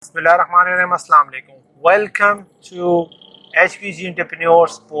Bismillahirrahmanirrahim. Assalamu alaikum. Welcome to HPG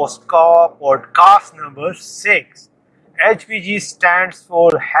Entrepreneurs podcast number 6. HPG stands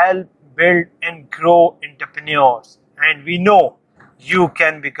for Help Build and Grow Entrepreneurs, and we know you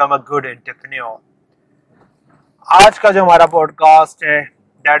can become a good entrepreneur. आज का जो हमारा podcast है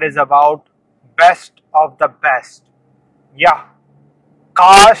that is about best of the best. या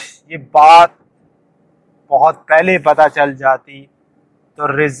काश ये बात बहुत पहले पता चल जाती तो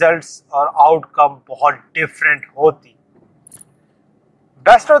रिजल्ट्स और आउटकम बहुत डिफरेंट होती।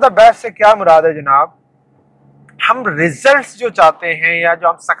 बेस्ट ऑफ द बेस्ट से क्या मुराद है जनाब? हम रिजल्ट्स जो चाहते हैं या जो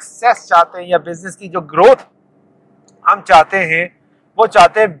हम सक्सेस चाहते हैं या बिजनेस की जो ग्रोथ हम चाहते हैं वो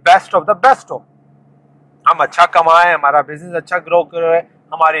चाहते हैं बेस्ट ऑफ द बेस्ट हो। हम अच्छा कमाएं, हमारा बिजनेस अच्छा ग्रो करे,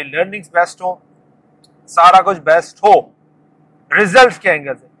 हमारी लर्निंग्स बेस्ट हो, सारा कुछ बेस्ट हो रिजल्ट्स के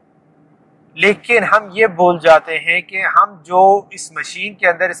एंगल से। लेकिन हम ये भूल जाते हैं कि हम जो इस मशीन के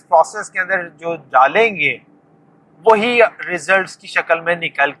अंदर, इस प्रोसेस के अंदर जो डालेंगे वही रिजल्ट्स की शक्ल में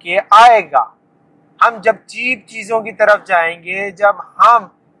निकल के आएगा। हम जब चीप चीज़ों की तरफ जाएंगे, जब हम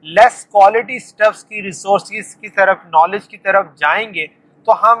लेस क्वालिटी स्टफ्स की, रिसोर्सेज की तरफ, नॉलेज की तरफ जाएंगे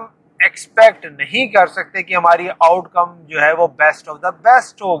तो हम एक्सपेक्ट नहीं कर सकते कि हमारी आउटकम जो है वो बेस्ट ऑफ द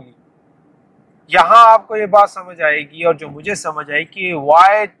बेस्ट होगी। यहाँ आपको ये बात समझ आएगी और जो मुझे समझ आई कि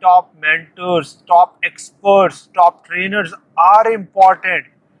why top mentors, top experts, top trainers are important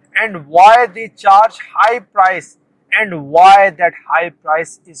and why they charge high price and why that high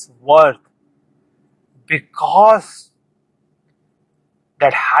price is worth, because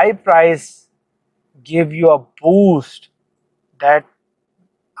that high price give you a boost that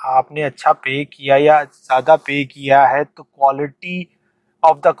आपने अच्छा पे किया या ज्यादा पे किया है तो क्वालिटी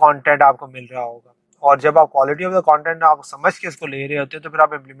ऑफ द कंटेंट आपको मिल रहा होगा। और जब आप क्वालिटी ऑफ द कंटेंट आप समझ के इसको ले रहे होते हैं तो फिर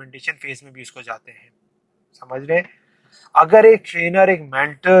आप इम्प्लीमेंटेशन फेज में भी इसको जाते हैं। समझ रहे हैं? अगर एक ट्रेनर, एक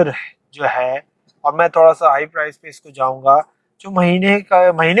मेंटर जो है, और मैं थोड़ा सा हाई प्राइस पे इसको जाऊंगा, जो महीने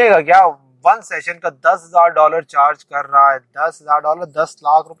का क्या 1 सेशन का $10,000 चार्ज कर रहा है, $10,000, 10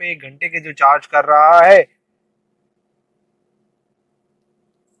 लाख रुपए 1 घंटे के जो चार्ज कर रहा है,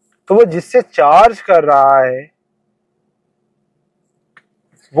 तो वो जिससे चार्ज कर रहा है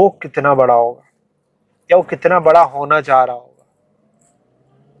वो कितना बड़ा होगा या वो कितना बड़ा होना चाह रहा होगा।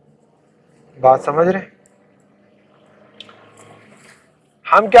 बात समझ रहे?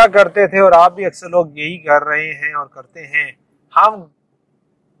 हम क्या करते थे और आप भी अक्सर लोग यही कर रहे हैं और करते हैं, हम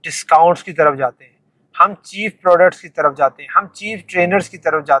डिस्काउंट्स की तरफ जाते हैं, हम चीफ प्रोडक्ट्स की तरफ जाते हैं, हम चीफ ट्रेनर्स की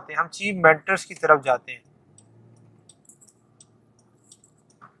तरफ जाते हैं, हम चीफ मेंटर्स की तरफ जाते हैं,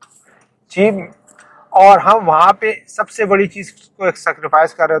 चीफ, और हम वहां पे सबसे बड़ी चीज को एक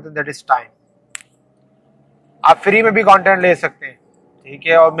सेक्रीफाइस कर रहे होते हैं, दैट इज टाइम। आप फ्री में भी कंटेंट ले सकते हैं, ठीक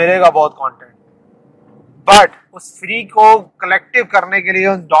है, और मिलेगा बहुत कंटेंट, बट उस फ्री को कलेक्टिव करने के लिए,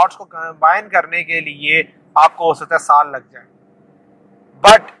 उन डॉट्स को कंबाइन करने के लिए आपको हो सकता है साल लग जाए।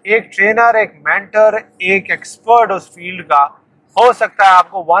 बट एक ट्रेनर, एक मेंटर, एक एक्सपर्ट उस फील्ड का हो सकता है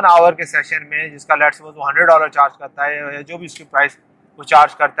आपको 1 आवर के सेशन में, जिसका लेट्स सपोज वो $100 चार्ज करता है या जो भी उसकी प्राइस वो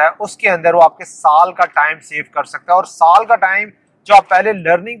चार्ज करता है, उसके अंदर वो आपके साल का टाइम सेव कर सकता है। और साल का टाइम जो आप पहले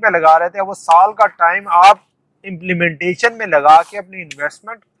लर्निंग पे लगा रहे थे, वो साल का टाइम आप इम्प्लीमेंटेशन में लगा के अपनी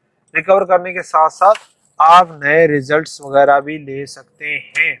इन्वेस्टमेंट रिकवर करने के साथ साथ आप नए रिजल्ट्स वगैरह भी ले सकते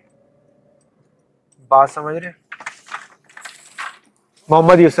हैं। बात समझ रहे?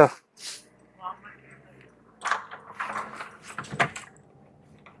 मोहम्मद यूसुफ,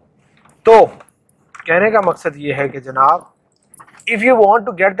 तो कहने का मकसद ये है कि जनाब, if you want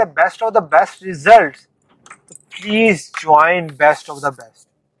to get the best of the best results, please join best of the best.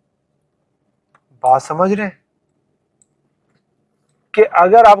 बात समझ रहे हैं कि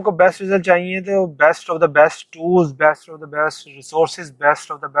अगर आपको बेस्ट रिजल्ट चाहिए तो best of the best tools, best of the best resources,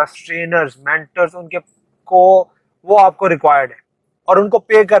 best of the best trainers, mentors, उनके को वो आपको रिक्वायर्ड है और उनको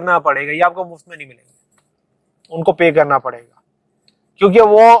पे करना पड़ेगा। ये आपको मुफ्त में नहीं मिलेंगे, उनको पे करना पड़ेगा, क्योंकि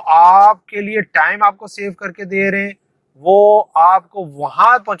वो आपके लिए टाइम आपको सेव करके दे रहे हैं, वो आपको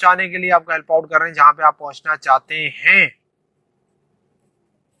वहां पहुंचाने के लिए आपको हेल्प आउट कर रहे हैं जहां पे आप पहुंचना चाहते हैं।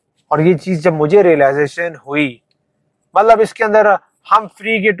 और ये चीज जब मुझे रियलाइजेशन हुई, मतलब इसके अंदर हम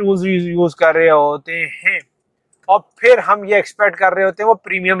फ्री के टूल्स यूज कर रहे होते हैं और फिर हम ये एक्सपेक्ट कर रहे होते हैं वो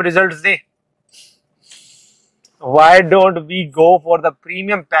प्रीमियम रिजल्ट्स दें। Why don't we go for the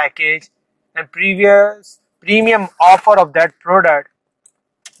premium package and premium offer of that product,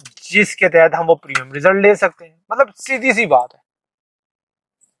 जिसके तहत हम वो प्रीमियम रिजल्ट ले सकते हैं। मतलब सीधी सी बात है,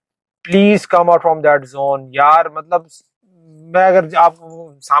 please come out from that zone यार। मतलब मैं, अगर आप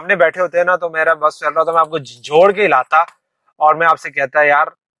सामने बैठे होते हैं ना तो मेरा बस चल रहा था, मैं आपको जोड़ के लाता और मैं आपसे कहता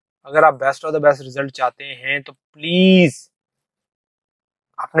यार, अगर आप best of the best result चाहते हैं तो प्लीज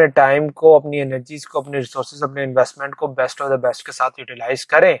अपने टाइम को, अपनी एनर्जीज को, अपने रिसोर्सेज, अपने इन्वेस्टमेंट को बेस्ट ऑफ द बेस्ट के साथ यूटिलाइज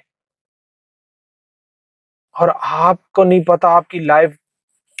करें। और आपको नहीं पता आपकी लाइफ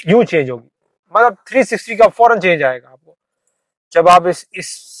यूं चेंज होगी, मतलब 360 का फौरन चेंज आएगा आपको जब आप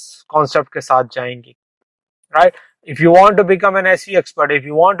इस कॉन्सेप्ट के साथ जाएंगे, right? If you want to become an SEO expert, if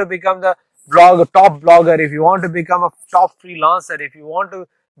you want to become the top blogger, if you want to become a top freelancer, if you want to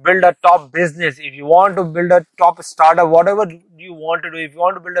build a top business, if you want to build a top startup, whatever you want to do, if you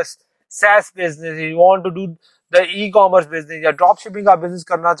want to build a SaaS business, if you want to do the e-commerce business या drop shipping का business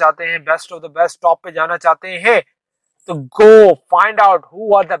करना चाहते हैं, best of the best top पे जाना चाहते हैं, तो go find out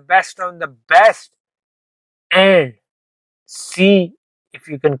who are the best and the best and see if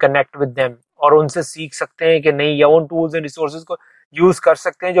you can connect with them, और उनसे सीख सकते हैं कि नहीं, या उन टूल्स एंड रिसोर्सेज को यूज कर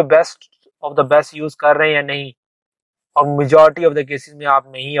सकते हैं जो best of the best use कर रहे हैं या नहीं। और मेजॉरिटी ऑफ द केसेस में आप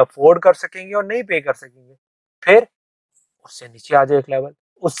नहीं अफोर्ड कर सकेंगे और नहीं पे कर सकेंगे, फिर उससे नीचे आ जाओ एक लेवल,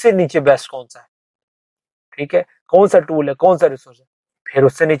 उससे नीचे बेस्ट कौन सा है, ठीक है, कौन सा टूल है, कौन सा रिसोर्स है, फिर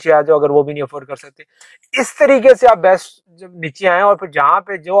उससे नीचे आ जाओ अगर वो भी नहीं अफोर्ड कर सकते। इस तरीके से आप बेस्ट जब नीचे आए और फिर जहां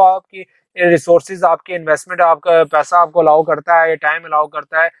पे जो आपकी रिसोर्सेज, आपके इन्वेस्टमेंट, आपका पैसा आपको अलाउ करता है या टाइम अलाउ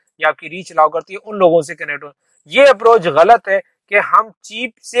करता है या आपकी रीच अलाउ करती है, उन लोगों से कनेक्ट हो। ये अप्रोच गलत है कि हम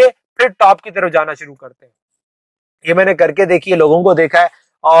चीप से फिर टॉप की तरफ जाना शुरू करते हैं। ये मैंने करके देखी है, लोगों को देखा है,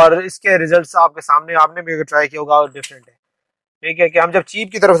 और इसके रिजल्ट्स आपके सामने, आपने भी ट्राई किया होगा, डिफरेंट है, ठीक है, कि हम जब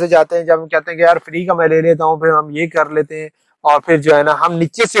चीप की तरफ से जाते हैं, जब हम कहते हैं कि यार फ्री का मैं ले लेता हूँ, फिर हम ये कर लेते हैं, और फिर जो है ना हम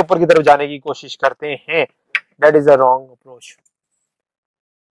नीचे से ऊपर की तरफ जाने की कोशिश करते हैं। That is a wrong approach,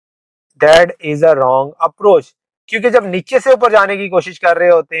 that is a wrong approach. क्योंकि जब नीचे से ऊपर जाने की कोशिश कर रहे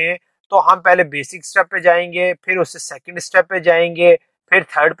होते हैं तो हम पहले बेसिक स्टेप पे जाएंगे, फिर उससे सेकंड स्टेप पे जाएंगे, फिर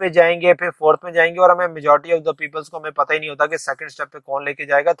थर्ड पे जाएंगे, फिर फोर्थ पे जाएंगे, और हमें मेजॉरिटी ऑफ द पीपल्स को हमें पता ही नहीं होता कि सेकंड स्टेप पे कौन लेके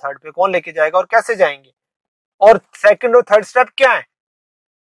जाएगा, थर्ड पे कौन लेके जाएगा और कैसे जाएंगे, और सेकंड और थर्ड स्टेप क्या है।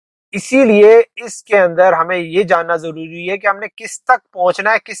 इसीलिए इसके अंदर हमें ये जानना जरूरी है कि हमने किस तक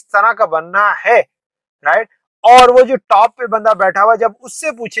पहुंचना है, किस तरह का बनना है, राइट? और वो जो टॉप पे बंदा बैठा हुआ, जब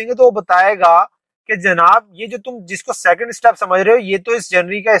उससे पूछेंगे तो वो बताएगा कि जनाब ये जो तुम जिसको सेकंड स्टेप समझ रहे हो, ये तो इस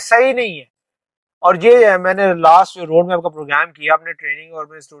जर्नी का हिस्सा ही नहीं है। और ये मैंने लास्ट रोड मैप का प्रोग्राम किया, अपने ट्रेनिंग और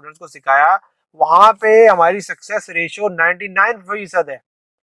मेरे स्टूडेंट्स को सिखाया, वहां पे हमारी सक्सेस रेशियो 99% है।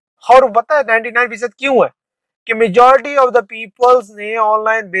 और पता है 99% क्यों है? कि मेजॉरिटी ऑफ द पीपल्स ने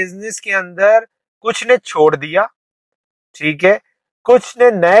ऑनलाइन बिजनेस के अंदर कुछ ने छोड़ दिया, ठीक है, कुछ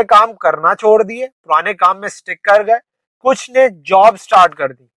ने नए काम करना छोड़ दिए, पुराने काम में स्टिक कर गए, कुछ ने जॉब स्टार्ट कर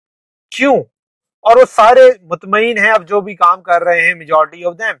दी। क्यों? और वो सारे मुतमईन हैं अब जो भी काम कर रहे हैं, मेजॉरिटी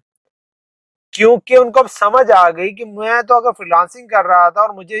ऑफ देम, क्योंकि उनको अब समझ आ गई कि मैं तो अगर फ्रीलांसिंग कर रहा था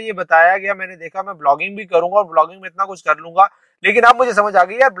और मुझे ये बताया गया, मैंने देखा मैं ब्लॉगिंग भी करूंगा और ब्लॉगिंग में इतना कुछ कर लूंगा, लेकिन अब मुझे समझ आ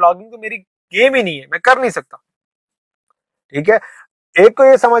गई यार ब्लॉगिंग तो मेरी गेम ही नहीं है, मैं कर नहीं सकता, ठीक है। एक को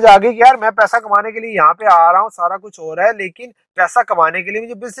ये समझ आ गई कि यार मैं पैसा कमाने के लिए यहाँ पे आ रहा हूँ, सारा कुछ हो रहा है, लेकिन पैसा कमाने के लिए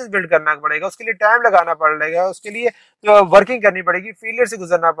मुझे बिजनेस बिल्ड करना पड़ेगा, उसके लिए टाइम लगाना पड़ेगा, उसके लिए वर्किंग करनी पड़ेगी, फेलियर से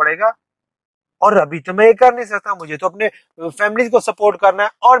गुजरना पड़ेगा, और अभी तो मैं ये कर नहीं सकता, मुझे तो अपने फैमिली को सपोर्ट करना है,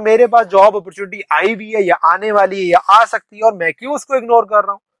 और मेरे पास जॉब अपॉर्चुनिटी आई भी है या आने वाली है या आ सकती है, और मैं क्यों उसको इग्नोर कर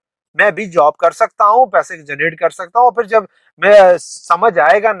रहा हूँ? मैं भी जॉब कर सकता हूँ, पैसे जनरेट कर सकता हूँ, फिर जब मैं समझ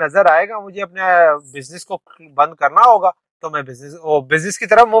आएगा, नजर आएगा मुझे अपने बिजनेस को बंद करना होगा तो मैं बिजनेस की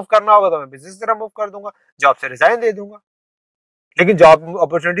तरफ मूव करना होगा तो मैं बिजनेस की तरफ मूव कर दूंगा, जॉब से रिजाइन दे दूंगा। लेकिन जॉब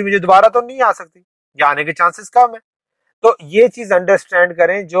अपॉर्चुनिटी मुझे दोबारा तो नहीं आ सकती, या आने के चांसेस कम है। तो ये चीज अंडरस्टैंड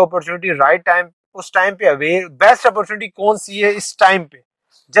करें, जो अपॉर्चुनिटी राइट टाइम, उस टाइम पे अवेयर, बेस्ट अपॉर्चुनिटी कौन सी है इस टाइम पे,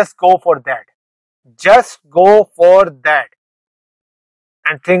 just go for that, just go for that,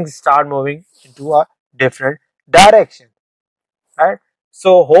 and things start moving into a different direction, right?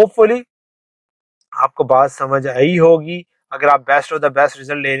 So hopefully आपको बात समझ आई होगी। अगर आप best of the best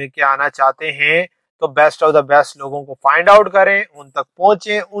result लेने के आना चाहते हैं तो बेस्ट ऑफ द बेस्ट लोगों को फाइंड आउट करें, उन तक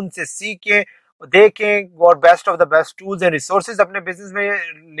पहुंचे, उनसे सीखें, देखें, और best of the best tools and resources अपने बिजनेस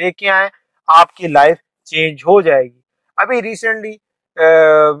में लेके आए, आपकी लाइफ चेंज हो जाएगी। अभी रिसेंटली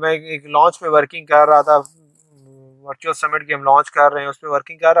मैं एक लॉन्च पे वर्किंग कर रहा था, वर्चुअल समिट की हम लॉन्च कर रहे हैं, उस पर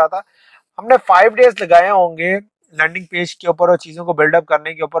वर्किंग कर रहा था। हमने 5 डेज लगाए होंगे लैंडिंग पेज के ऊपर और चीजों को बिल्डअप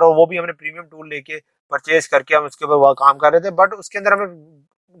करने के ऊपर, और वो भी हमने प्रीमियम टूल लेके परचेज करके हम उसके ऊपर काम कर रहे थे। बट उसके अंदर हमें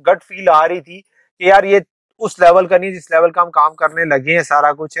गट फील आ रही थी कि यार ये उस लेवल का नहीं जिस लेवल का हम काम करने लगे हैं,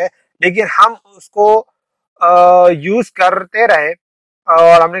 सारा कुछ है, लेकिन हम उसको यूज करते रहे,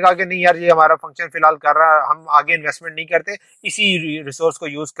 और हमने कहा कि नहीं यार ये हमारा फंक्शन फिलहाल कर रहा है, हम आगे इन्वेस्टमेंट नहीं करते, इसी रिसोर्स को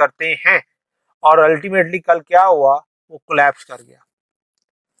यूज करते हैं। और अल्टीमेटली कल क्या हुआ, वो कोलैप्स कर गया,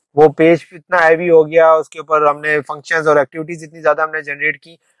 वो पेज इतना हैवी हो गया, उसके ऊपर हमने फंक्शंस और एक्टिविटीज इतनी ज्यादा हमने जनरेट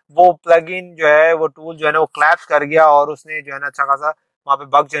की, वो प्लगइन जो है, वो टूल जो है ना, वो कोलैप्स कर गया, और उसने जो है ना अच्छा खासा वहां पे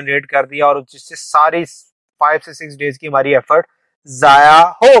बग जनरेट कर दिया और जिससे सारी 5 से 6 डेज की हमारी एफर्ट जाया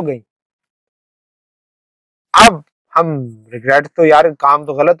हो गई। अब हम रिग्रेट तो यार काम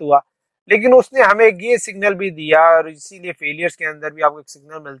तो गलत हुआ, लेकिन उसने हमें ये सिग्नल भी दिया और इसीलिए फेलियर्स के अंदर भी आपको एक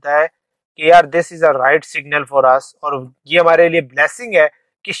सिग्नल मिलता है कि यार this is a right signal for us, और ये हमारे लिए ब्लेसिंग है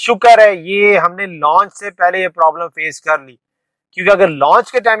कि शुक्र है ये हमने लॉन्च से पहले ये प्रॉब्लम फेस कर ली, क्योंकि अगर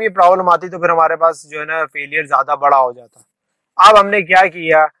लॉन्च के टाइम ये प्रॉब्लम आती तो फिर हमारे पास जो है ना फेलियर ज्यादा बड़ा हो जाता। अब हमने क्या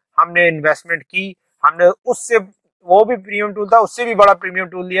किया, हमने इन्वेस्टमेंट की, हमने उससे वो भी प्रीमियम टूल था, उससे भी बड़ा प्रीमियम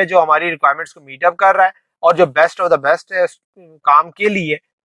टूल लिया जो हमारी रिक्वायरमेंट्स को मीट अप कर रहा है और जो बेस्ट ऑफ द बेस्ट है काम के लिए,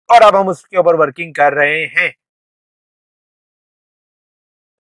 और अब हम उसके ऊपर वर्किंग कर रहे हैं।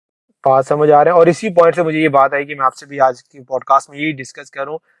 बात समझ आ रहे हैं, और इसी पॉइंट से मुझे ये बात आई कि मैं आपसे भी आज की पॉडकास्ट में यही डिस्कस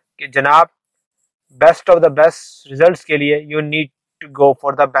करूं कि जनाब best of the best results के लिए you need to go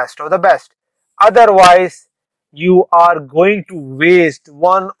for the best of the best, otherwise you are going to waste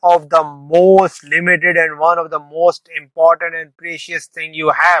one of the most limited and one of the most important and precious thing you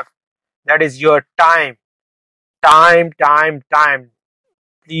have, that is your time. Time.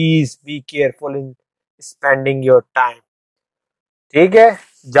 Please be careful in spending your time. ठीक है,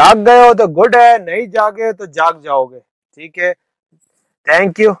 जाग गए हो तो good है, नहीं जागे हो तो जाग जाओगे। ठीक है,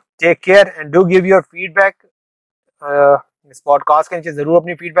 thank you, take care and do give your feedback. इस पॉडकास्ट के नीचे जरूर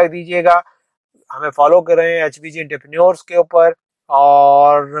अपनी फीडबैक दीजिएगा। हमें फॉलो करें एचबीजी एंटरप्रेन्योर्स के ऊपर,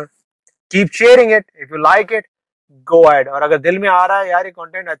 और keep sharing it if you like it, go ahead. और अगर दिल में आ रहा है यार ये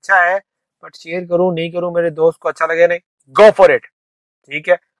कंटेंट अच्छा है बट शेयर करूं नहीं करूं, मेरे दोस्त को अच्छा लगे नहीं, गो फॉर इट। ठीक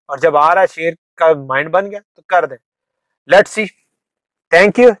है, और जब आ रहा है शेयर का माइंड बन गया तो कर दे। Let's see,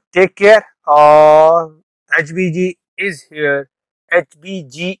 thank you, take care, और एचबीजी is here,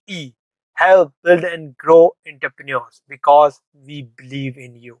 HBGE, help build and grow entrepreneurs because we believe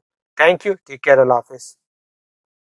in you. Thank you, take care, Allah Hafiz.